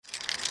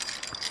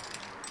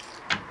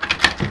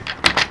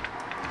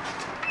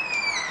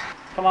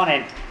Come on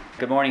in.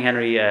 Good morning,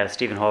 Henry.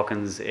 Stephen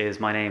Hawkins is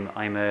my name.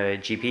 I'm a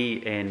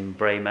GP in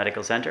Bray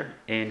Medical Centre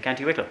in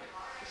County Wicklow.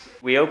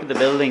 We opened the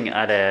building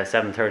at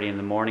 7:30 in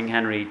the morning,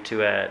 Henry,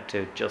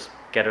 to just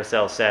get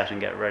ourselves set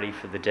and get ready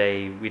for the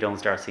day. We don't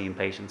start seeing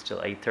patients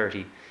till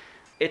 8:30.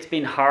 It's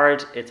been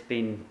hard. It's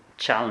been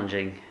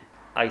challenging.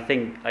 I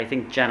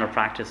think general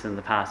practice in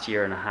the past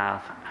year and a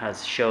half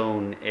has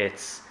shown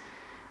its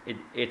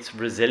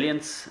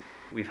resilience.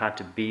 We've had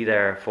to be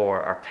there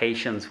for our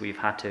patients. We've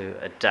had to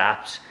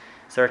adapt.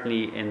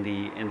 Certainly in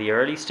the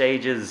early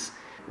stages,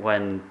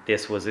 when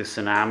this was a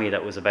tsunami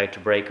that was about to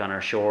break on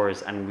our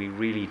shores and we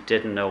really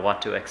didn't know what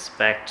to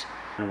expect,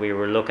 and we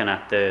were looking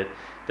at the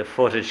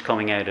footage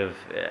coming out of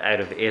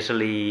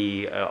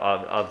Italy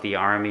of the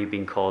army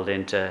being called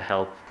in to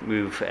help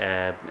move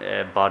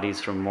bodies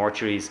from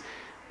mortuaries.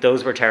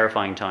 Those were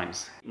terrifying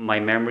times. My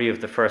memory of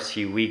the first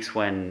few weeks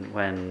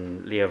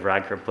when Leo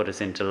Varadkar put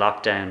us into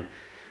lockdown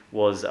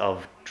was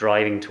of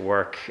driving to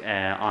work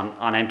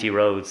on empty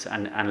roads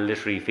and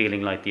literally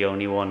feeling like the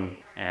only one,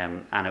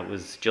 and it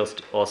was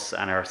just us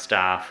and our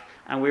staff,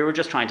 and we were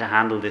just trying to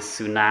handle this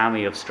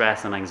tsunami of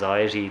stress and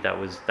anxiety that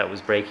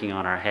was breaking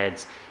on our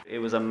heads. It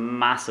was a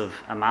massive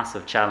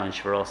challenge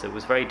for us. It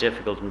was very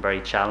difficult and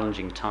very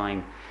challenging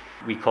time.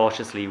 We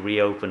cautiously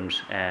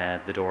reopened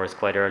the doors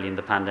quite early in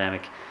the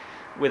pandemic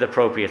with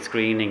appropriate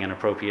screening and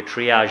appropriate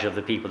triage of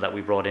the people that we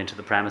brought into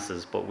the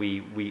premises, but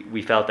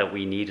we felt that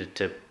we needed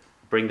to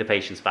bring the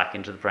patients back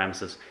into the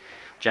premises.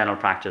 General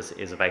practice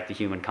is about the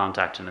human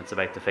contact and it's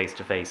about the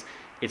face-to-face.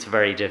 It's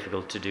very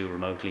difficult to do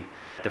remotely.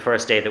 The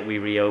first day that we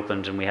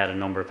reopened and we had a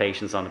number of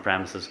patients on the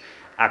premises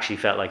actually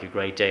felt like a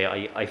great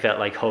day. I felt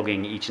like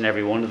hugging each and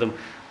every one of them,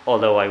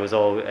 although I was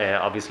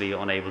obviously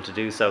unable to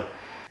do so.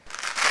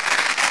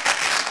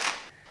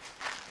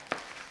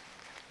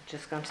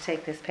 Just going to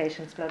take this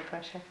patient's blood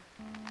pressure.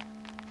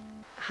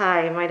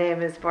 Hi, my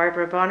name is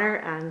Barbara Bonner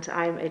and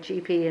I'm a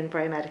GP in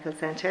Bray Medical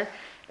Centre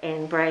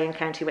in Bray in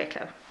County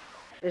Wicklow.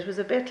 It was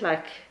a bit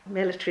like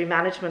military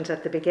management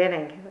at the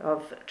beginning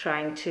of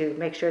trying to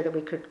make sure that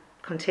we could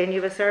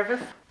continue a service.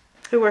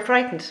 Who were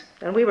frightened,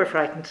 and we were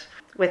frightened.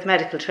 With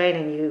medical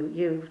training,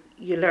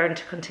 you learn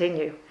to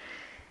continue.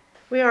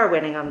 We are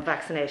winning on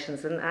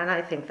vaccinations, and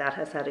I think that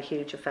has had a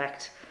huge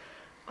effect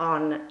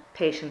on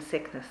patient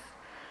sickness.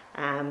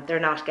 They're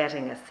not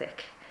getting as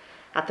sick.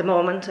 At the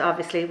moment,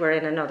 obviously, we're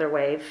in another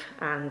wave,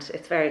 and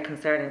it's very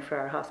concerning for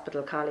our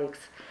hospital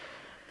colleagues.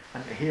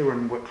 And here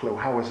in Wicklow,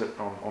 how is it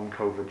on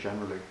COVID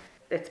generally?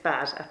 It's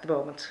bad at the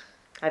moment.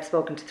 I've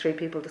spoken to 3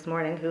 people this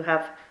morning who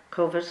have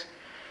COVID.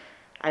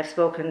 I've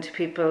spoken to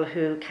people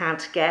who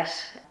can't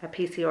get a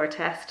PCR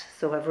test,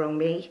 so have rung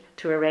me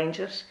to arrange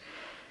it.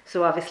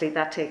 So obviously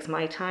that takes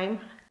my time.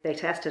 They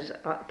tested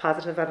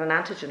positive on an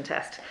antigen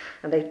test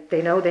and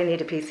they know they need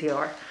a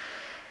PCR.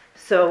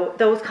 So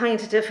those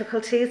kinds of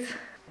difficulties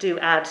do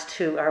add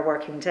to our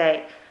working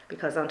day,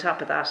 because on top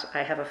of that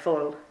I have a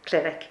full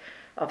clinic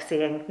of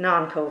seeing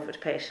non-COVID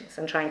patients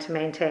and trying to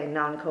maintain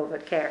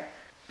non-COVID care.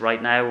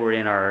 Right now we're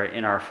in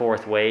our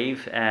 4th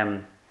wave.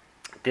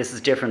 This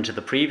is different to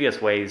the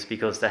previous waves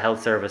because the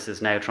health service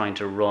is now trying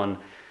to run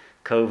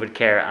COVID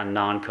care and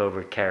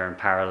non-COVID care in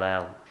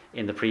parallel.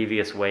 In the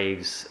previous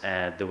waves,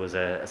 there was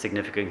a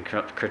significant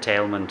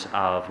curtailment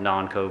of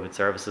non-COVID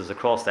services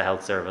across the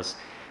health service,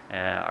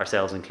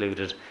 ourselves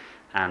included,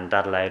 and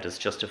that allowed us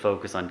just to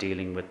focus on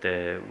dealing with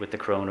the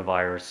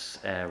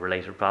coronavirus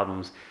related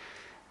problems.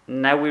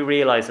 Now we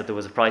realise that there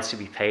was a price to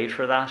be paid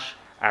for that.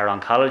 Our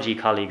oncology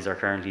colleagues are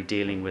currently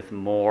dealing with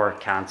more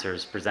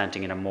cancers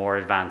presenting in a more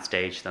advanced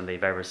stage than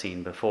they've ever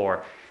seen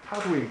before. How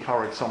do we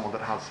encourage someone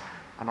that has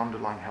an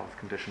underlying health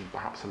condition,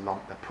 perhaps a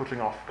lump, they're putting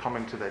off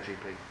coming to their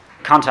GP?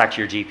 Contact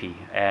your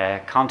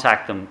GP.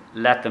 Contact them,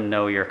 let them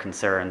know your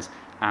concerns,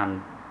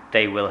 and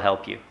they will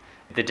help you.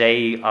 The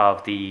day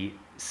of the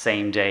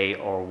same day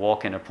or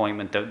walk-in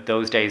appointment,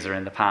 those days are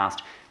in the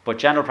past, but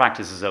general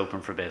practice is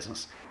open for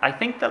business. I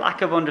think the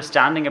lack of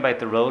understanding about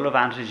the role of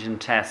antigen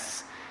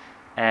tests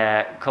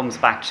comes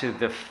back to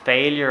the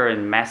failure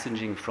in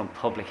messaging from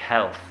public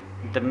health.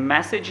 The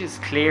message is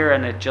clear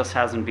and it just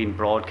hasn't been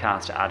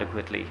broadcast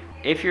adequately.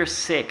 If you're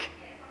sick,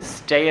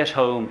 stay at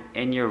home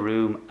in your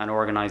room and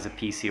organise a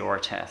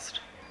PCR test,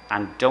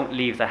 and don't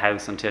leave the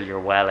house until you're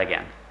well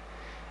again.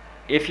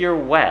 If you're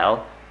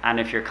well, and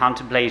if you're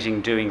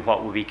contemplating doing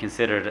what would be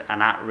considered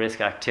an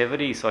at-risk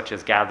activity, such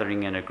as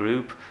gathering in a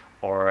group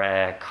or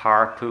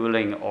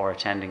carpooling or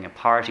attending a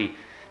party,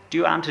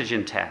 do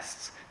antigen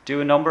tests. Do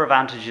a number of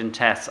antigen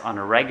tests on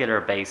a regular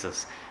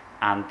basis,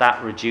 and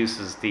that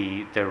reduces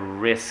the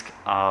risk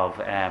of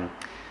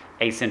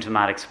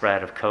asymptomatic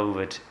spread of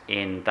COVID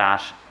in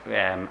that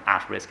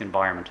at-risk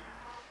environment.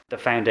 The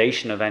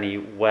foundation of any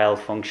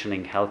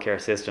well-functioning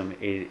healthcare system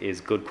is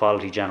good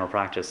quality general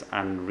practice,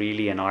 and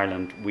really in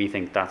Ireland we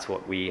think that's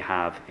what we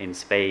have in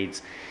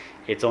spades.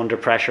 It's under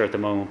pressure at the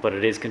moment, but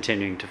it is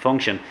continuing to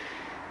function.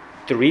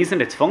 The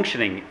reason it's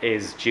functioning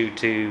is due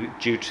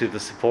to the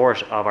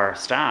support of our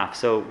staff.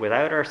 So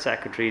without our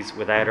secretaries,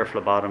 without our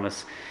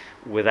phlebotomists,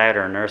 without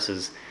our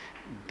nurses,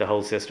 the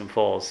whole system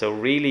falls. So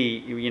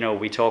really,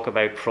 we talk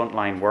about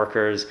frontline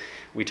workers,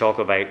 we talk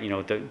about,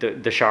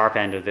 the sharp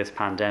end of this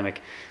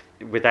pandemic.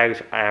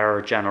 Without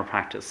our general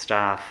practice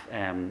staff,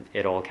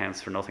 it all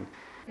counts for nothing.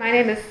 My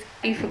name is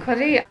Aoife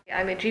Cuddy.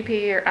 I'm a GP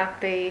here at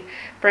the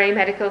Bray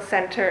Medical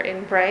Centre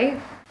in Bray.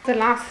 The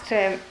last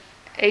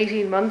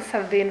 18 months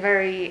have been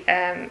very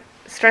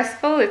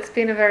stressful. It's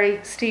been a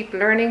very steep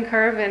learning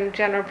curve in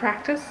general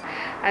practice,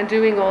 and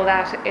doing all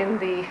that in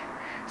the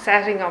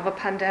setting of a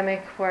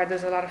pandemic where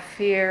there's a lot of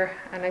fear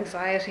and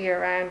anxiety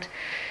around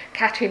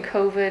catching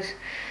COVID,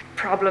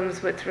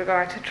 problems with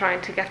regard to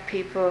trying to get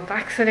people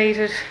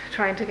vaccinated,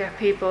 trying to get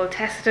people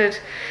tested,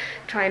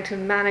 trying to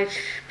manage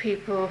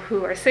people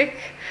who are sick,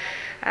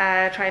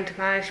 trying to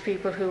manage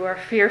people who are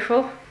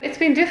fearful. It's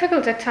been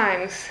difficult at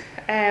times,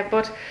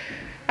 but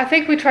I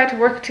think we try to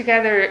work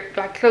together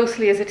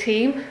closely as a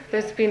team.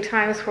 There's been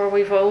times where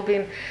we've all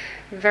been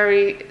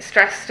very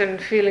stressed and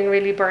feeling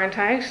really burnt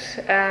out,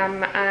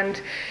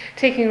 and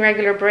taking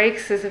regular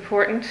breaks is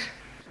important.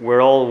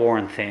 We're all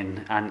worn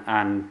thin,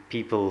 and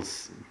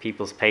people's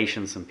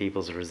patience and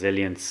people's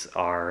resilience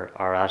are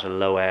at a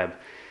low ebb,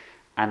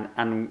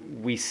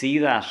 and we see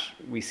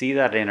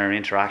that in our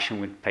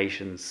interaction with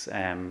patients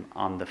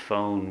on the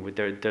phone.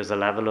 There's a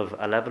level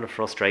of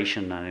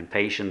frustration and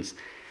impatience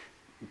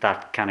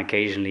that can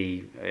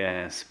occasionally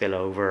spill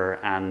over,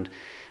 and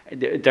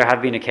there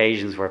have been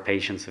occasions where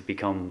patients have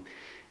become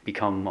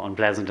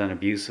unpleasant and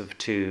abusive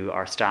to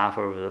our staff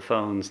over the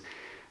phones.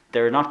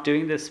 They're not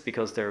doing this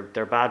because they're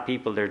bad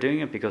people. They're doing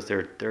it because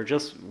they're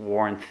just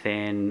worn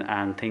thin,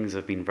 and things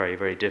have been very,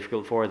 very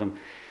difficult for them.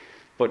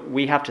 But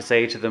we have to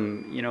say to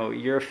them,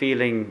 you're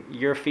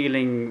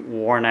feeling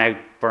worn out,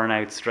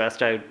 burnout,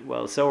 stressed out.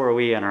 Well, so are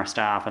we and our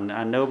staff,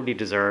 and nobody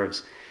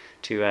deserves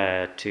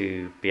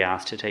to be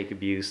asked to take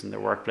abuse in their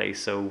workplace.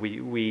 So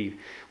we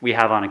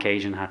have on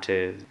occasion had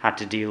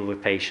to deal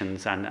with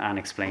patients and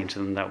explain to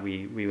them that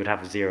we would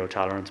have a zero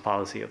tolerance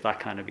policy of that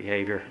kind of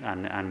behaviour,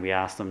 and we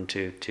ask them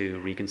to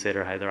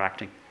reconsider how they're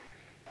acting.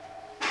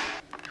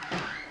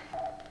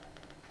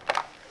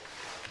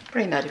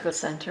 Bray Medical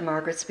Centre,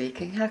 Margaret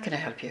speaking. How can I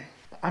help you?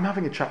 I'm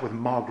having a chat with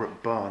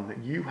Margaret Byrne.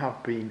 You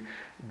have been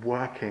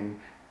working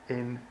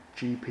in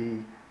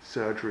GP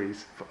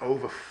surgeries for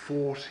over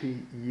 40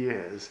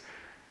 years.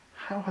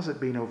 How has it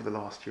been over the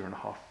last year and a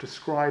half?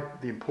 Describe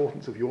the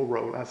importance of your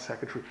role as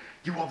secretary.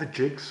 You are the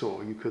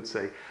jigsaw, you could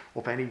say,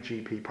 of any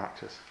GP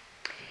practice.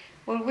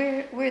 Well,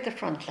 we're the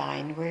front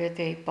line. We're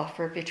the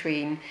buffer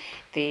between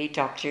the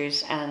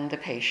doctors and the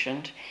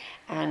patient.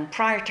 And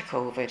prior to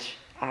COVID,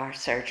 our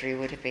surgery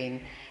would have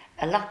been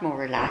a lot more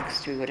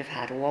relaxed. We would have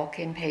had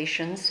walk-in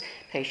patients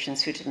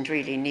who didn't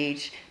really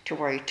need to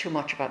worry too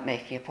much about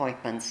making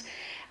appointments.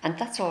 And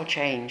that's all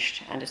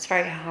changed, and it's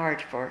very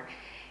hard for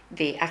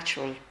the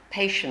actual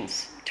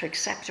patients to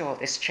accept all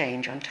this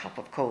change on top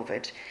of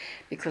COVID,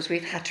 because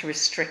we've had to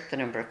restrict the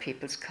number of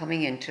people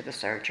coming into the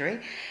surgery,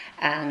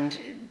 and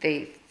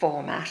the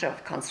format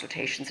of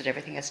consultations and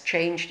everything has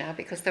changed now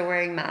because they're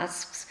wearing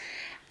masks.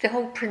 The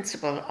whole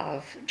principle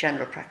of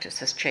general practice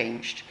has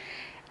changed.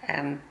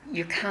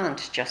 You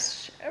can't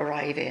just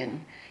arrive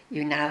in.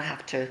 You now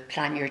have to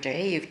plan your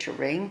day, you have to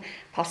ring.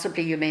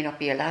 Possibly you may not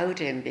be allowed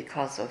in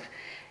because of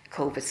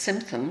COVID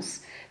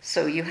symptoms,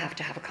 so you have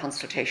to have a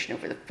consultation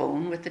over the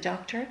phone with the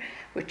doctor,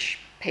 which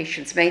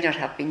patients may not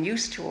have been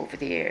used to over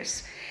the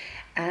years.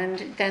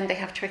 And then they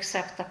have to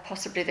accept that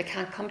possibly they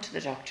can't come to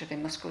the doctor, they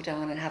must go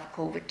down and have a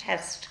COVID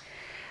test.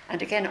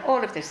 And again,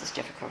 all of this is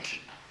difficult.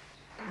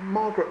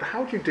 Margaret,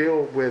 how do you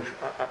deal with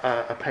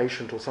a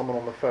patient or someone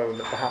on the phone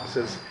that perhaps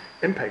is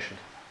impatient?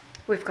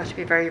 We've got to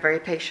be very, very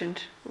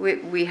patient.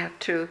 We have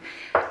to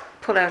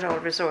pull out all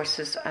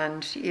resources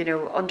and,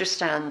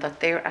 understand that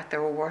they're at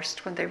their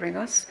worst when they ring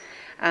us,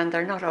 and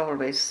they're not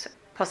always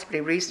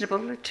possibly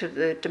reasonable to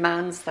the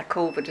demands that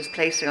COVID is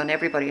placing on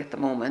everybody at the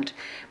moment,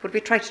 but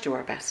we try to do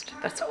our best.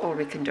 That's all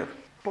we can do.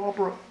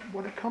 Barbara,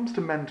 when it comes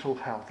to mental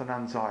health and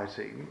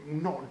anxiety,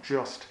 not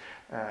just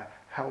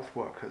health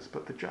workers,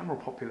 but the general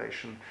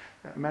population,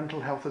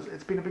 mental health,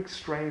 it's been a big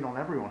strain on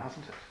everyone,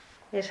 hasn't it?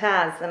 It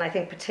has, and I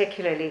think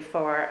particularly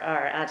for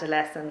our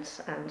adolescent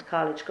and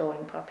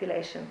college-going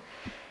population,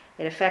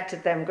 it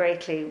affected them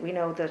greatly. We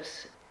know that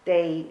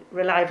they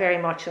rely very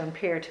much on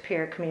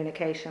peer-to-peer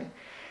communication,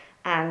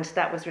 and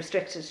that was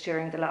restricted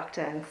during the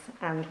lockdowns.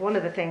 And one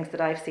of the things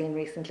that I've seen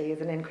recently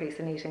is an increase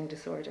in eating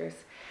disorders.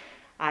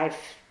 I've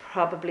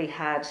probably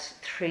had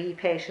 3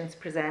 patients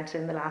present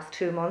in the last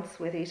 2 months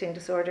with eating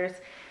disorders,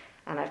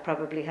 and I've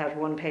probably had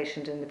 1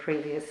 patient in the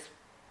previous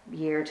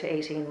year to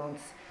 18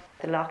 months.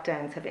 The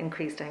lockdowns have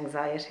increased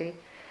anxiety,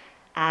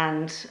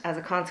 and as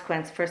a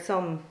consequence for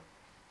some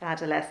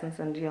adolescents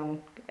and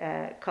young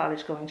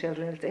college-going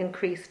children, it's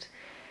increased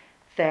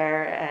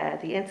the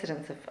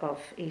incidence of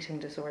eating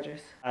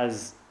disorders.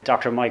 As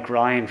Dr. Mike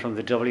Ryan from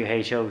the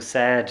WHO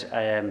said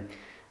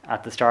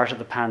at the start of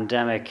the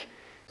pandemic,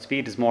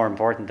 speed is more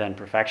important than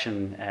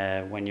perfection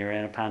when you're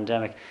in a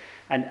pandemic.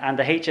 And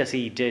the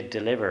HSE did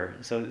deliver.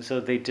 So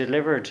they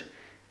delivered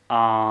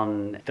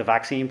on the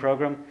vaccine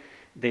programme.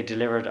 They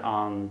delivered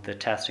on the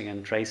testing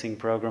and tracing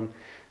programme,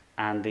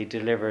 and they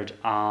delivered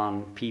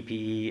on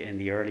PPE in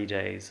the early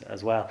days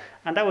as well.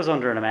 And that was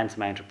under an immense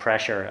amount of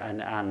pressure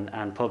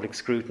and public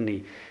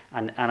scrutiny.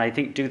 And I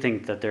do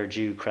think that they're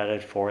due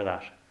credit for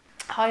that.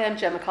 Hi, I'm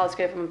Gemma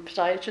Cosgrave. I'm a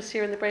podiatrist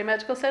here in the Bray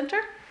Medical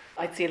Centre.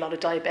 I'd see a lot of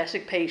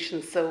diabetic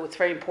patients, so it's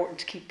very important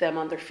to keep them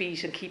on their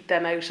feet and keep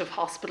them out of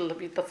hospital.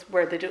 That's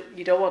where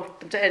you don't want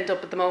them to end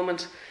up at the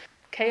moment.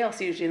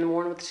 Chaos usually in the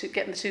morning with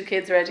getting the two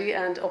kids ready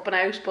and up and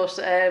out, but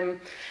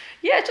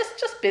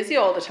just busy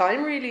all the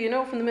time really,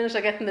 from the minute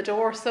I get in the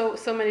door. So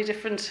many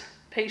different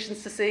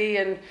patients to see,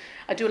 and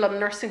I do a lot of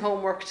nursing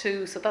home work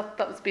too, so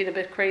that's been a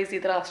bit crazy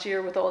the last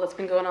year with all that's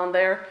been going on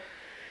there.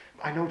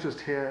 I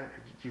noticed here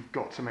you've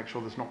got to make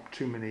sure there's not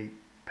too many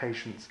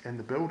patients in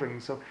the building,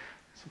 so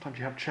sometimes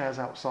you have chairs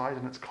outside,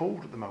 and it's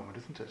cold at the moment,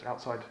 isn't it?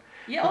 Outside.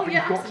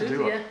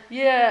 Absolutely.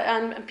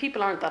 And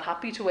people aren't that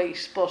happy to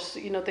wait, but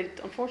they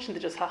unfortunately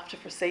just have to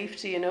for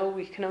safety.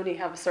 We can only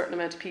have a certain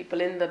amount of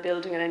people in the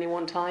building at any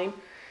one time.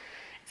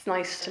 It's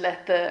nice to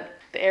let the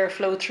air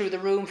flow through the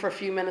room for a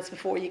few minutes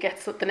before you get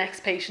the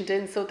next patient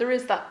in. So there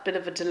is that bit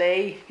of a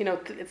delay.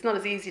 It's not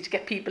as easy to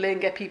get people in,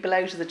 get people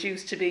out as it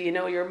used to be.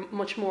 You're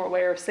much more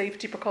aware of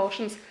safety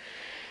precautions.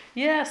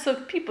 Yeah, so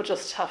people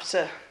just have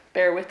to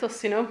bear with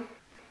us.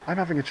 I'm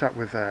having a chat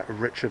with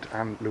Richard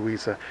and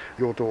Louisa,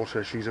 your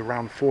daughter. She's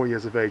around 4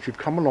 years of age. You've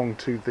come along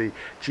to the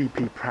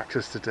GP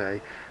practice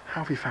today.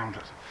 How have you found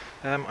it?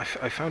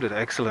 I found it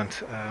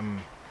excellent.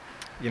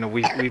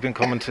 We've been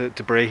coming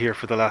to Bray here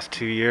for the last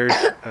 2 years.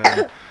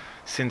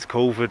 Since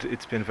COVID,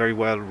 it's been very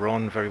well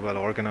run, very well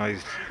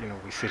organised.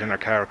 We sit in our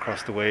car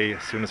across the way.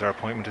 As soon as our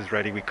appointment is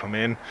ready, we come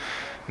in.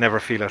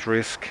 Never feel at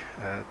risk.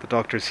 The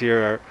doctors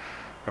here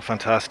are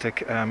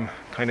fantastic. Kind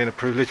of in a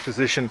privileged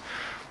position.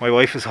 My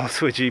wife is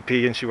also a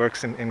GP and she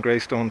works in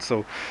Greystone,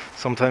 so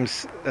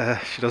sometimes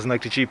she doesn't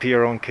like to GP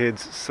her own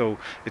kids, so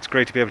it's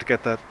great to be able to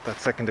get that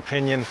second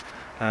opinion,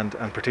 and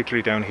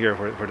particularly down here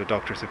where the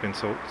doctors have been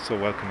so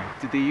welcoming.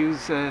 Did they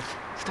use a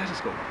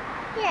stethoscope?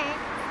 Yeah,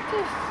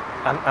 this.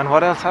 And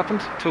what else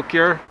happened? Took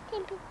your...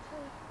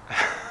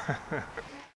 Temperature.